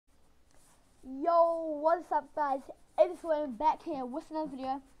Yo, what's up guys? It's William back here with another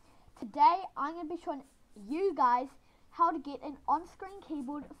video. Today I'm going to be showing you guys how to get an on-screen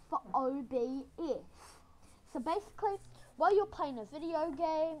keyboard for OBS. So basically, while you're playing a video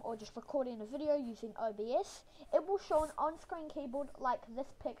game or just recording a video using OBS, it will show an on-screen keyboard like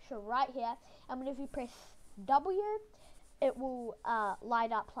this picture right here, and whenever you press W, it will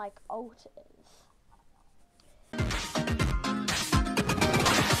light up like Alt is.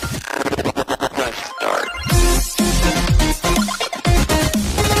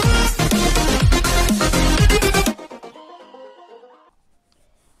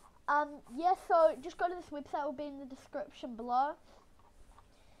 Yeah, so just go to this website, it will be in the description below.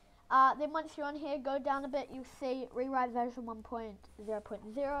 Then once you're on here, go down a bit, you'll see rewrite version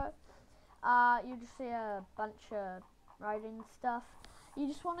 1.0.0. You'll just see a bunch of writing stuff. You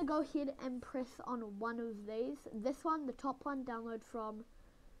just want to go ahead and press on one of these. This one, the top one, download from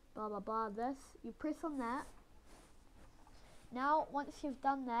blah blah blah this. You press on that. Now, once you've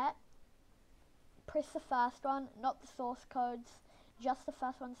done that, press the first one, not the source codes. Just the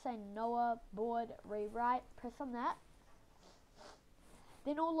first one saying Noah board rewrite. Press on that.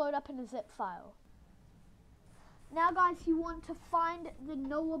 Then it'll load up in a zip file. Now guys, you want to find the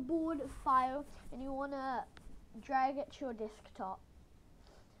Noah board file and you want to drag it to your desktop.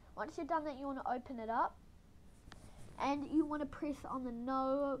 Once you've done that, you want to open it up and you want to press on the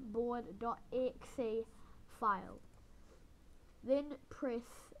noahboard.exe file. Then press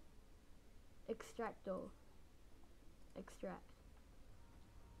extract all. Extract.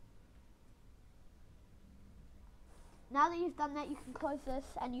 Now that you've done that, you can close this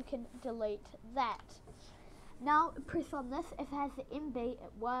and you can delete that. Now press on this. If it has the MB, it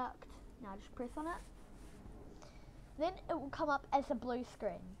worked. Now just press on it. Then it will come up as a blue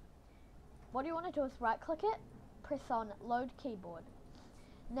screen. What you want to do is right click it, press on load keyboard.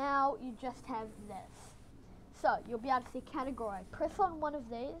 Now you just have this. So you'll be able to see category. Press on one of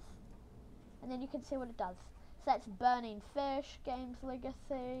these and then you can see what it does. So that's Burning Fish, Games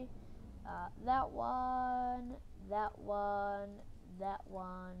Legacy, that one, that one, that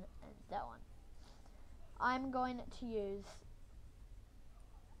one, and that one. I'm going to use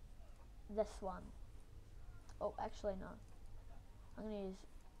this one. Oh, actually no. I'm going to use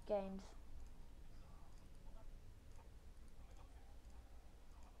games.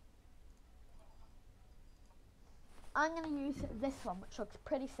 I'm going to use this one, which looks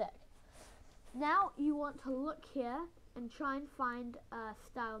pretty sick. Now you want to look here and try and find a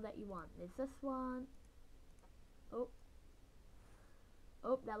style that you want. There's this one.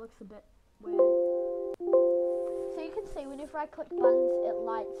 Oh, that looks a bit weird. So you can see whenever I click buttons, it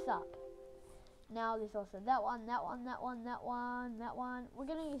lights up. Now there's also that one, that one, that one, that one, that one. We're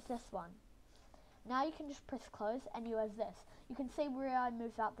going to use this one. Now you can just press close and you have this. You can see where I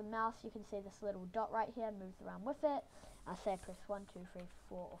move out the mouse. You can see this little dot right here moves around with it. I say press 1, 2, 3,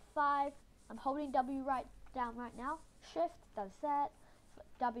 4, or 5. I'm holding W right down right now. Shift does that.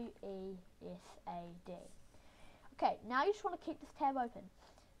 W-E-S-A-D. Okay, now you just want to keep this tab open.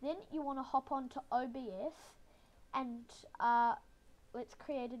 Then you want to hop on to OBS and let's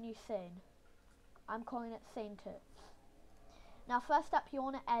create a new scene. I'm calling it scene 2. Now first up, you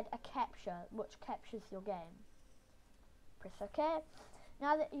want to add a capture which captures your game. Press OK.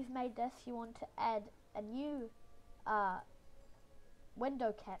 Now that you've made this, you want to add a new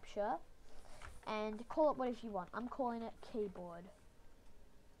window capture and call it whatever you want. I'm calling it keyboard.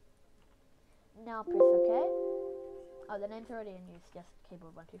 Now press OK. Oh, the name's already in use, just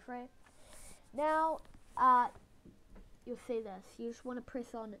keyboard 1, 2, 3. Now, you'll see this. You just want to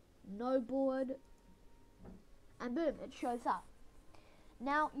press on no board, and boom, it shows up.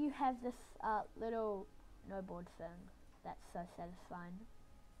 Now you have this little no board thing. That's so satisfying.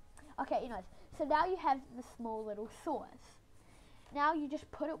 Okay, anyways, so now you have the small little source. Now you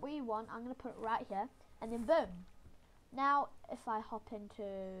just put it where you want. I'm going to put it right here, and then boom. Now, if I hop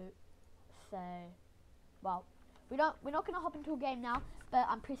into, say, well, we're not going to hop into a game now, but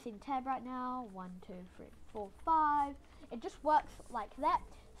I'm pressing tab right now. 1, 2, 3, 4, 5. It just works like that.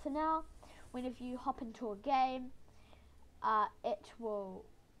 So now, whenever you hop into a game, it will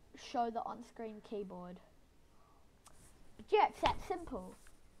show the on-screen keyboard. But yeah, it's that simple.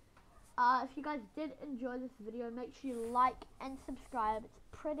 If you guys did enjoy this video, make sure you like and subscribe. It's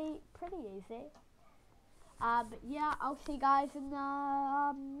pretty easy. But yeah, I'll see you guys in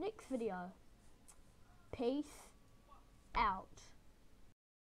the next video. Peace out.